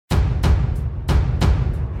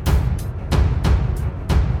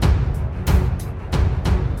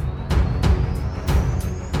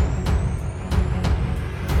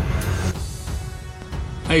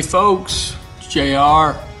Hey folks, it's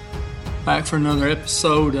JR, back for another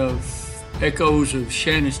episode of Echoes of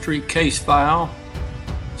Shannon Street Case File.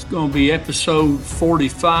 It's going to be episode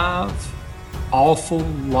 45, Awful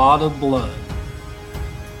Lot of Blood.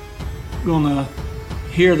 We're going to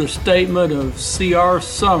hear the statement of C.R.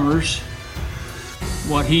 Summers,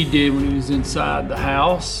 what he did when he was inside the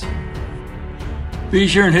house. Be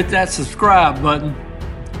sure and hit that subscribe button.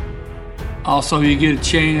 Also, you get a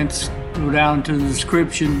chance, go down to the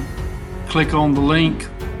description, click on the link,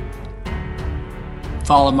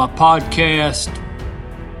 follow my podcast,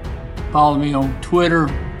 follow me on Twitter,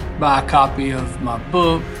 buy a copy of my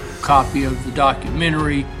book, copy of the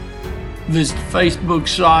documentary, visit the Facebook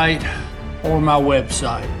site or my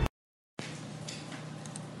website.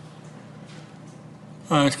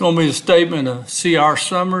 It's going to be a statement of C.R.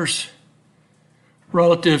 Summers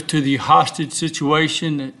relative to the hostage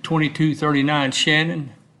situation at 2239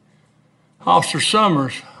 Shannon. Officer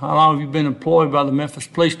Summers, how long have you been employed by the Memphis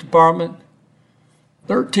Police Department?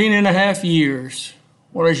 13 and a half years.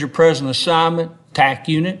 What is your present assignment? TAC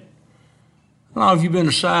unit. How long have you been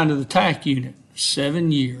assigned to the TAC unit?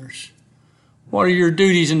 7 years. What are your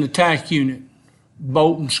duties in the TAC unit?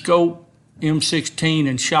 Bolt and scope, M16,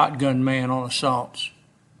 and shotgun man on assaults.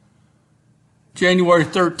 January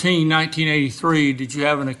 13, 1983, did you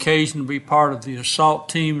have an occasion to be part of the assault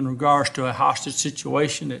team in regards to a hostage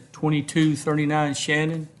situation at 2239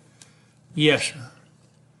 Shannon? Yes, sir.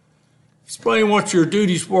 Explain what your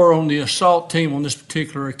duties were on the assault team on this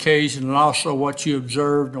particular occasion, and also what you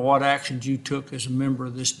observed and what actions you took as a member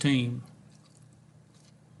of this team.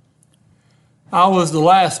 I was the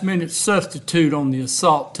last-minute substitute on the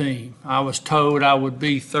assault team. I was told I would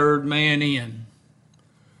be third man in.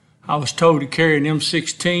 I was told to carry an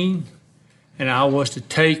M16, and I was to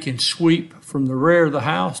take and sweep from the rear of the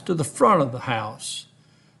house to the front of the house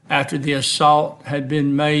after the assault had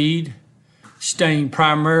been made, staying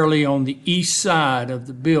primarily on the east side of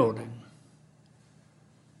the building.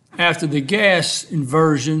 After the gas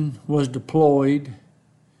inversion was deployed,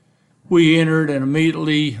 we entered and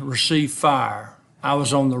immediately received fire. I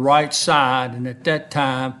was on the right side, and at that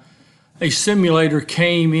time, a simulator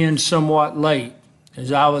came in somewhat late. As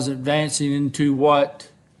I was advancing into what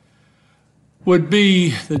would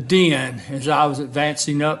be the den, as I was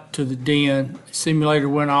advancing up to the den, the simulator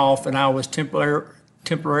went off and I was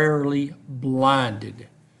temporarily blinded.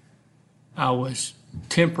 I was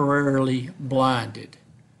temporarily blinded.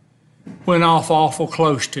 Went off awful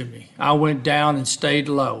close to me. I went down and stayed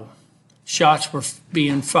low. Shots were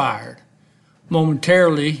being fired.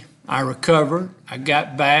 Momentarily, I recovered. I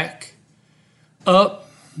got back up,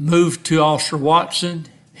 moved to Officer Watson.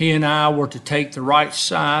 He and I were to take the right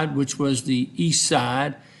side, which was the east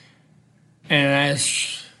side. And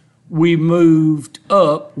as we moved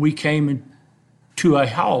up, we came into a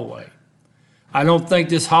hallway. I don't think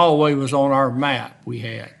this hallway was on our map we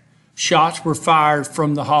had. Shots were fired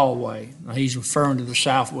from the hallway. Now, he's referring to the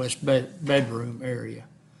southwest bedroom area.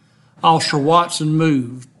 Officer Watson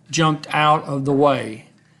moved, jumped out of the way.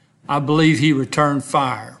 I believe he returned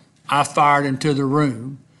fire. I fired into the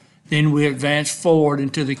room. Then we advanced forward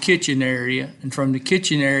into the kitchen area, and from the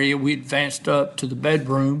kitchen area we advanced up to the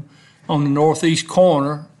bedroom on the northeast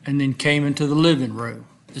corner and then came into the living room.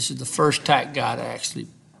 This is the first TAC guy to actually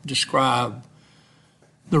describe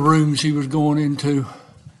the rooms he was going into.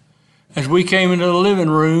 As we came into the living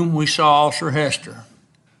room, we saw Officer Hester.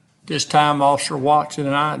 This time Officer Watson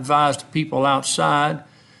and I advised the people outside,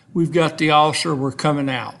 we've got the officer, we're coming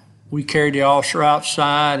out. We carried the officer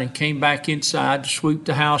outside and came back inside to sweep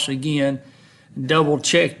the house again and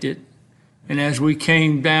double-checked it. And as we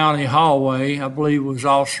came down a hallway, I believe it was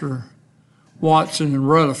Officer Watson and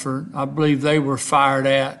Rutherford, I believe they were fired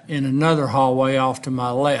at in another hallway off to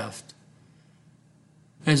my left.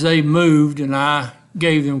 As they moved and I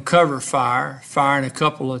gave them cover fire, firing a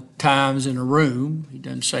couple of times in a room, he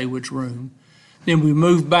doesn't say which room, then we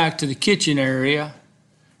moved back to the kitchen area.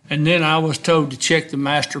 And then I was told to check the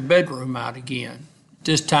master bedroom out again.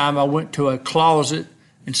 This time I went to a closet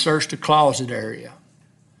and searched the closet area.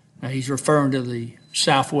 Now he's referring to the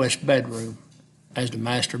southwest bedroom as the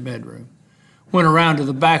master bedroom. Went around to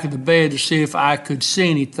the back of the bed to see if I could see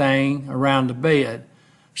anything around the bed.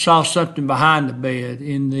 Saw something behind the bed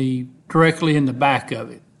directly in the back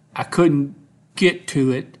of it. I couldn't get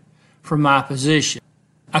to it from my position.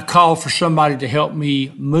 I called for somebody to help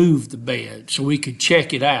me move the bed so we could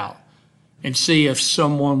check it out and see if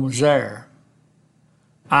someone was there.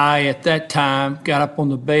 I, at that time, got up on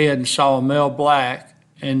the bed and saw a male black,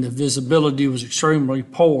 and the visibility was extremely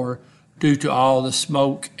poor due to all the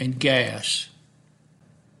smoke and gas.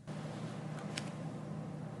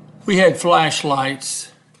 We had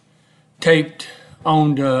flashlights taped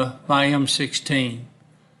onto my M16.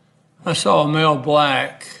 I saw a male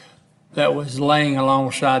black that was laying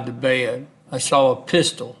alongside the bed. I saw a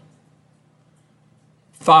pistol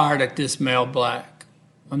fired at this male black.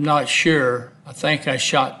 I'm not sure. I think I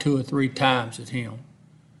shot 2 or 3 times at him.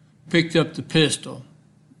 Picked up the pistol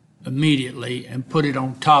immediately and put it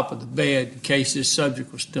on top of the bed in case this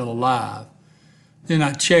subject was still alive. Then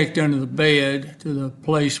I checked under the bed to the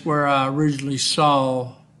place where I originally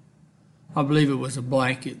saw, I believe it was a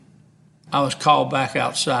blanket. I was called back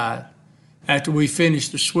outside. After we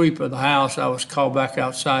finished the sweep of the house, I was called back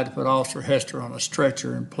outside to put Officer Hester on a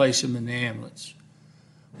stretcher and place him in the ambulance.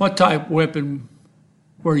 What type of weapon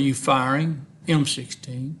were you firing?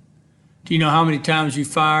 M16. Do you know how many times you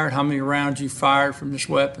fired, how many rounds you fired from this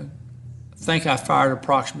weapon? I think I fired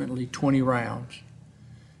approximately 20 rounds.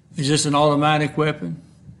 Is this an automatic weapon?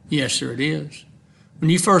 Yes, sir, it is. When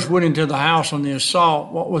you first went into the house on the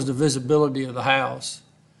assault, what was the visibility of the house?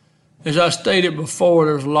 As I stated before,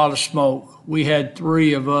 there was a lot of smoke. We had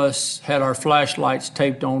 3 of us had our flashlights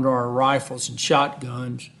taped onto our rifles and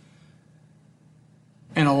shotguns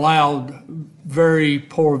and allowed very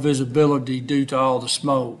poor visibility due to all the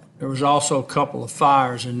smoke. There was also a couple of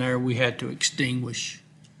fires in there we had to extinguish.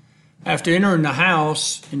 After entering the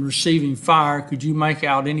house and receiving fire, could you make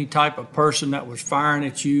out any type of person that was firing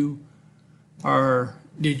at you? Or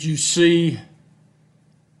did you just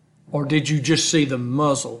see the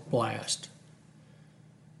muzzle blast?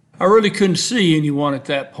 I really couldn't see anyone at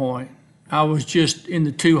that point. I was just in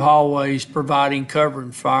the 2 hallways providing cover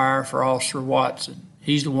and fire for Officer Watson.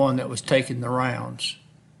 He's the one that was taking the rounds.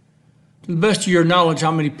 To the best of your knowledge,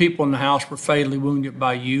 how many people in the house were fatally wounded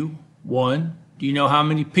by you? 1. Do you know how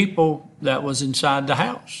many people that was inside the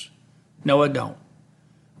house? No, I don't.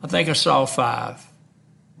 I think I saw 5.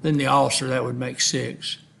 Then the officer, that would make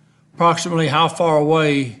 6. Approximately how far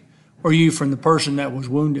away were you from the person that was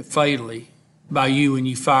wounded fatally by you when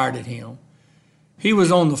you fired at him? He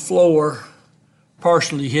was on the floor,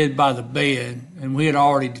 partially hid by the bed, and we had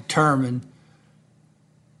already determined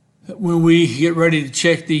that when we get ready to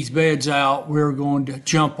check these beds out, we were going to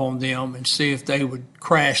jump on them and see if they would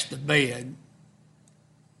crash the bed.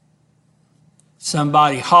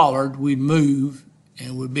 Somebody hollered, we'd move, and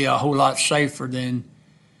it would be a whole lot safer than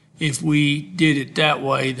if we did it that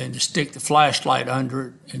way than to stick the flashlight under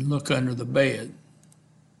it and look under the bed.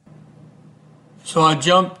 So I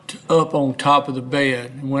jumped up on top of the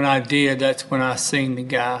bed, and when I did, that's when I seen the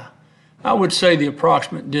guy. I would say the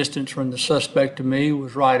approximate distance from the suspect to me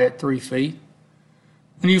was right at 3 feet.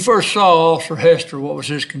 When you first saw Officer Hester, what was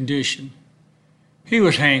his condition? He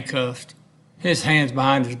was handcuffed, his hands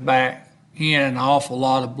behind his back. He had an awful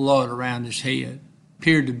lot of blood around his head,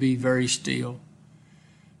 appeared to be very still.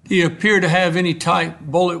 Did he appear to have any type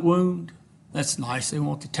bullet wound? That's nice. They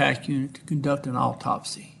want the TAC unit to conduct an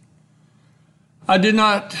autopsy. I did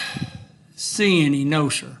not see any, no,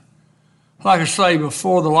 sir. Like I say,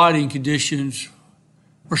 before the lighting conditions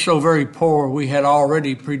were so very poor, we had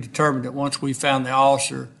already predetermined that once we found the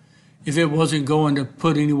officer, if it wasn't going to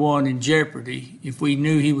put anyone in jeopardy, if we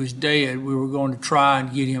knew he was dead, we were going to try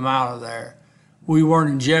and get him out of there. We weren't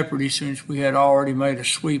in jeopardy since we had already made a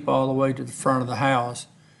sweep all the way to the front of the house,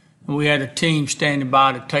 and we had a team standing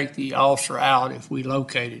by to take the officer out if we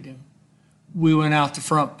located him. We went out the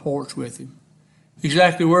front porch with him.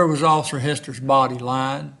 Exactly where was Officer Hester's body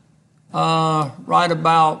lying? Right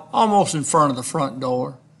about almost in front of the front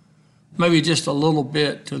door, maybe just a little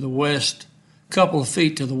bit to the west, a couple of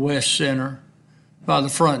feet to the west center by the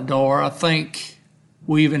front door. I think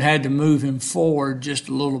we even had to move him forward just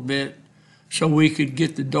a little bit so we could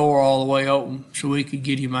get the door all the way open so we could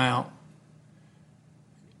get him out.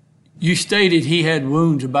 You stated he had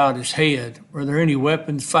wounds about his head. Were there any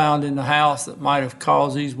weapons found in the house that might have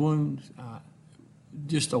caused these wounds?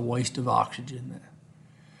 Just a waste of oxygen there.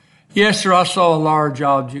 Yes, sir, I saw a large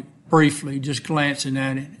object briefly, just glancing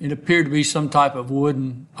at it. It appeared to be some type of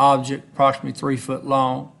wooden object, approximately 3 foot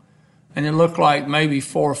long, and it looked like maybe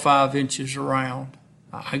 4 or 5 inches around.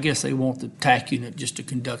 I guess they want the TAC unit just to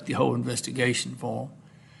conduct the whole investigation for them.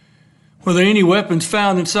 Were there any weapons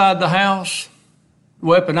found inside the house? The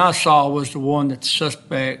weapon I saw was the one that the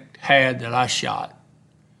suspect had that I shot.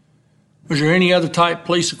 Was there any other type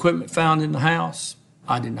police equipment found in the house?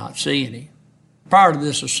 I did not see any. Prior to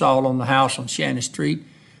this assault on the house on Shannon Street,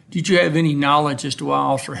 did you have any knowledge as to why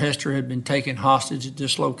Officer Hester had been taken hostage at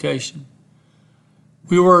this location?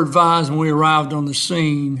 We were advised when we arrived on the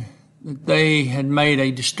scene that they had made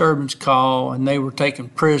a disturbance call and they were taking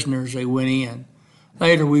prisoners as they went in.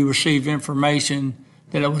 Later, we received information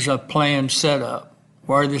that it was a planned setup.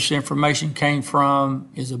 Where this information came from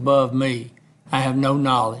is above me. I have no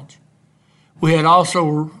knowledge. We had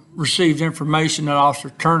also received information that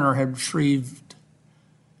Officer Turner had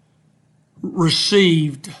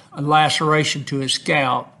received a laceration to his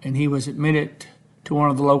scalp, and he was admitted to one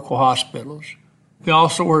of the local hospitals. We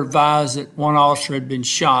also were advised that one officer had been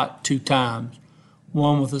shot 2 times,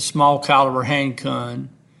 one with a small caliber handgun,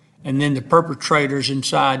 and then the perpetrators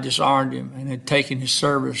inside disarmed him and had taken his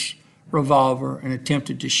service revolver and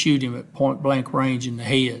attempted to shoot him at point blank range in the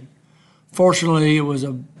head. Fortunately, it was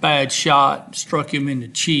a bad shot, struck him in the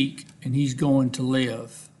cheek, and he's going to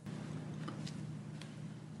live.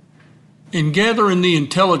 In gathering the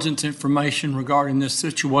intelligence information regarding this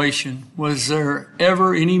situation, was there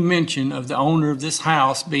ever any mention of the owner of this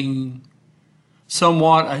house being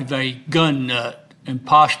somewhat of a gun nut and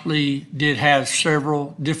possibly did have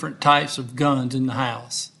several different types of guns in the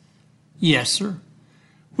house? Yes, sir.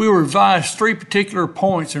 We were advised 3 particular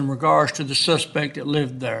points in regards to the suspect that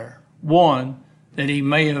lived there. 1, that he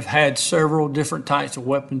may have had several different types of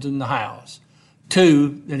weapons in the house.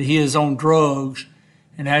 2, that he is on drugs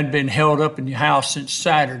and had been held up in the house since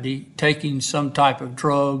Saturday, taking some type of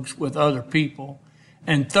drugs with other people.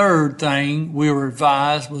 And 3rd thing we were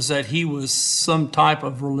advised was that he was some type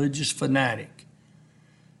of religious fanatic.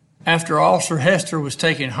 After Officer Hester was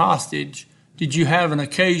taken hostage, did you have an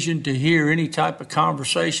occasion to hear any type of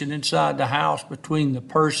conversation inside the house between the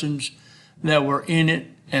persons that were in it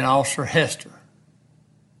and Officer Hester?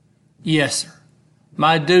 Yes, sir.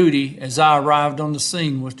 My duty as I arrived on the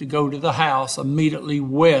scene was to go to the house immediately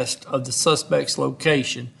west of the suspect's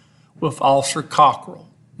location with Officer Cockrell.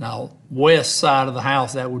 Now, west side of the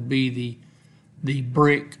house, that would be the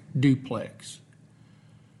brick duplex,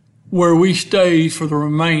 where we stayed for the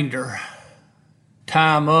remainder,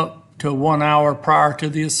 time up to 1 hour prior to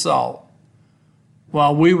the assault.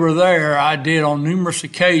 While we were there, I did on numerous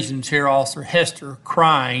occasions hear Officer Hester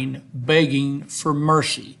crying, begging for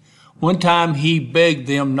mercy. One time he begged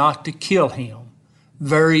them not to kill him.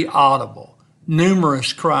 Very audible.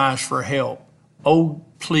 Numerous cries for help. Oh,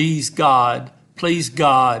 please God,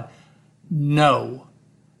 no.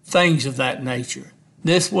 Things of that nature.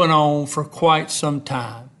 This went on for quite some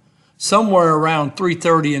time. Somewhere around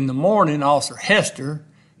 3:30 in the morning, Officer Hester,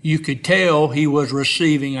 you could tell he was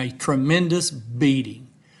receiving a tremendous beating.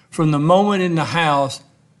 From the moment in the house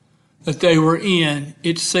that they were in,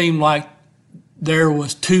 it seemed like there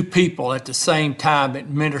was 2 people at the same time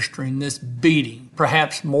administering this beating,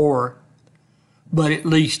 perhaps more, but at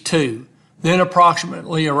least 2. Then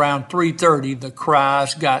approximately around 3:30, the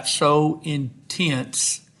cries got so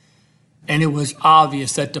intense, and it was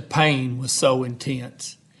obvious that the pain was so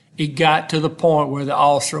intense. It got to the point where the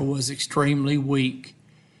officer was extremely weak.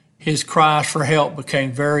 His cries for help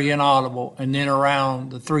became very inaudible, and then around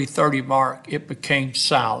the 3:30 mark, it became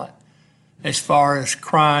silent as far as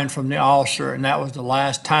crying from the officer, and that was the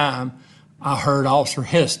last time I heard Officer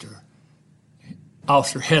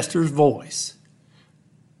Hester's voice.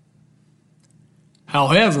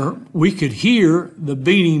 However, we could hear the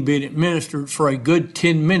beating being administered for a good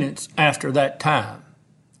 10 minutes after that time.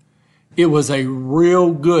 It was a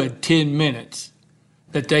real good 10 minutes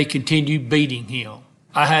that they continued beating him.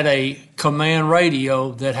 I had a command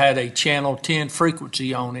radio that had a channel 10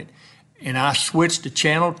 frequency on it, and I switched to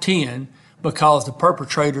channel 10 because the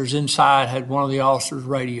perpetrators inside had one of the officers'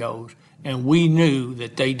 radios, and we knew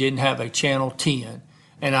that they didn't have a channel 10,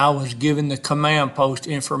 and I was giving the command post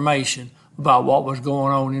information about what was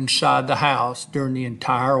going on inside the house during the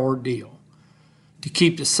entire ordeal to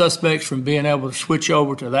keep the suspects from being able to switch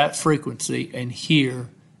over to that frequency and hear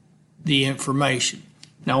the information.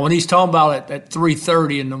 Now, when he's talking about it at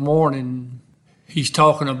 3:30 in the morning, he's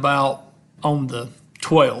talking about on the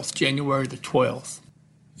 12th, January the 12th.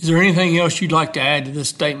 Is there anything else you'd like to add to this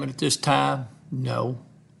statement at this time? No.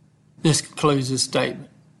 This concludes this statement.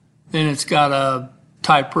 Then it's got a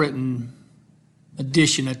typewritten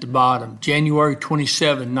addition at the bottom, January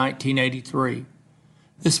 27, 1983.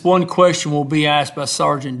 This one question will be asked by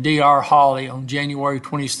Sergeant D.R. Hawley on January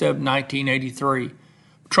 27, 1983.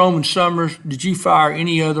 Patrolman Summers, did you fire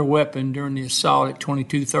any other weapon during the assault at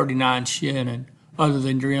 2239 Shannon other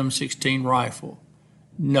than your M16 rifle?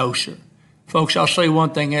 No, sir. Folks, I'll say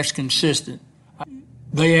one thing that's consistent.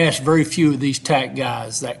 They ask very few of these TAC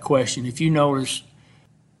guys that question. If you notice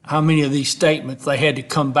how many of these statements they had to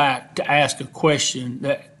come back to ask a question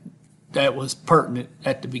that was pertinent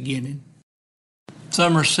at the beginning.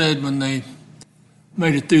 Summers said when they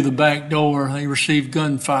made it through the back door, they received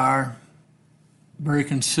gunfire, very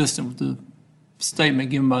consistent with the statement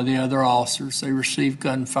given by the other officers. They received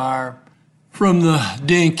gunfire from the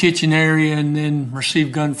den kitchen area and then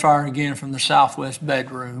received gunfire again from the southwest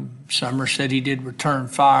bedroom. Summers said he did return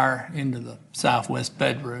fire into the southwest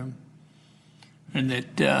bedroom. and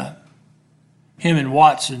that him and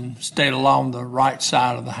Watson stayed along the right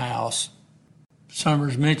side of the house.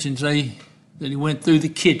 Summers mentions that he went through the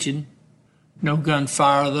kitchen, no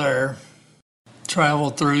gunfire there,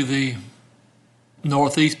 traveled through the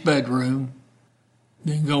northeast bedroom,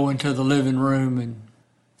 then go into the living room and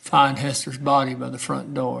find Hester's body by the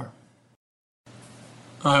front door.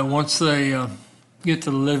 All right, once they get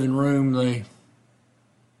to the living room, they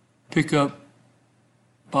pick up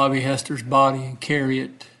Bobby Hester's body and carry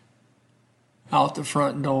it out the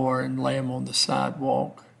front door and lay him on the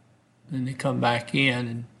sidewalk. Then they come back in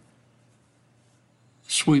and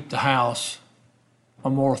sweep the house, a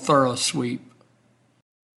more thorough sweep.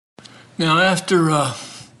 Now, after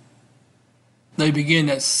they begin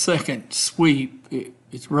that second sweep,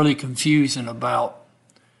 it's really confusing about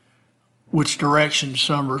which direction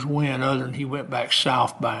Summers went, other than he went back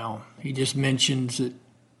southbound. He just mentions that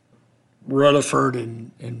Rutherford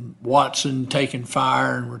and Watson taking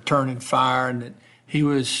fire and returning fire, and that he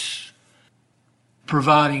was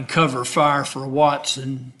providing cover fire for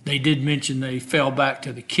Watson. They did mention they fell back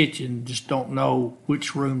to the kitchen, just don't know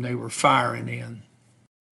which room they were firing in.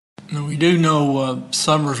 Now, we do know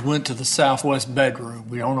Summers went to the southwest bedroom.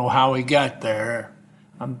 We don't know how he got there.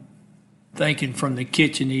 I'm thinking from the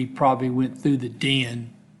kitchen he probably went through the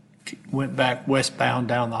den, went back westbound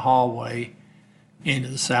down the hallway into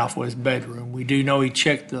the southwest bedroom. We do know he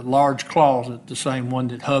checked the large closet, the same one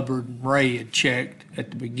that Hubbard and Ray had checked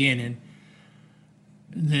at the beginning.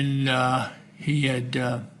 And then he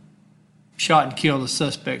had shot and killed a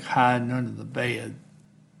suspect hiding under the bed.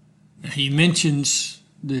 He mentions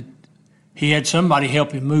that he had somebody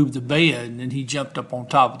help him move the bed, and then he jumped up on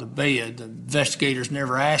top of the bed. The investigators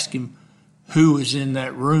never asked him who was in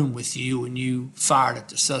that room with you when you fired at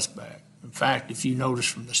the suspect. In fact, if you notice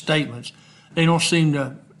from the statements, they don't seem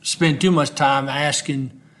to spend too much time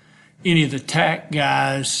asking any of the Tact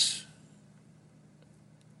guys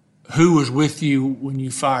who was with you when you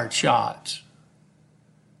fired shots.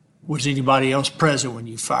 Was anybody else present when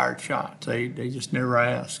you fired shots? They just never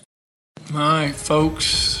asked. All right,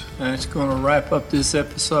 folks, that's going to wrap up this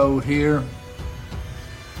episode here.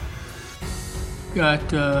 Got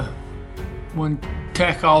one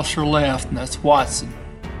Tact officer left, and that's Watson.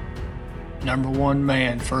 Number one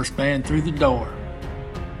man, first man through the door.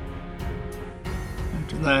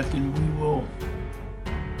 After that, then we will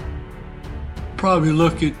probably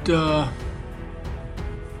look at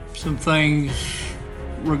some things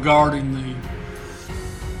regarding the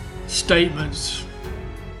statements,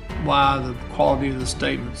 why the quality of the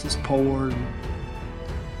statements is poor, and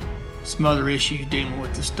some other issues dealing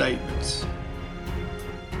with the statements.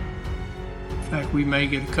 In fact, we may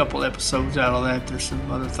get a couple episodes out of that. There's some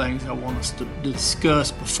other things I want us to discuss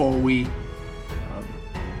before we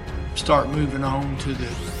start moving on to the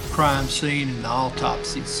crime scene and the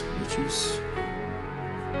autopsies,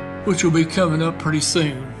 which will be coming up pretty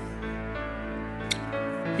soon.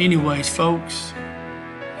 Anyways, folks,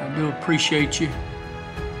 I do appreciate you.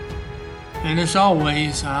 And as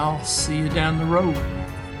always, I'll see you down the road.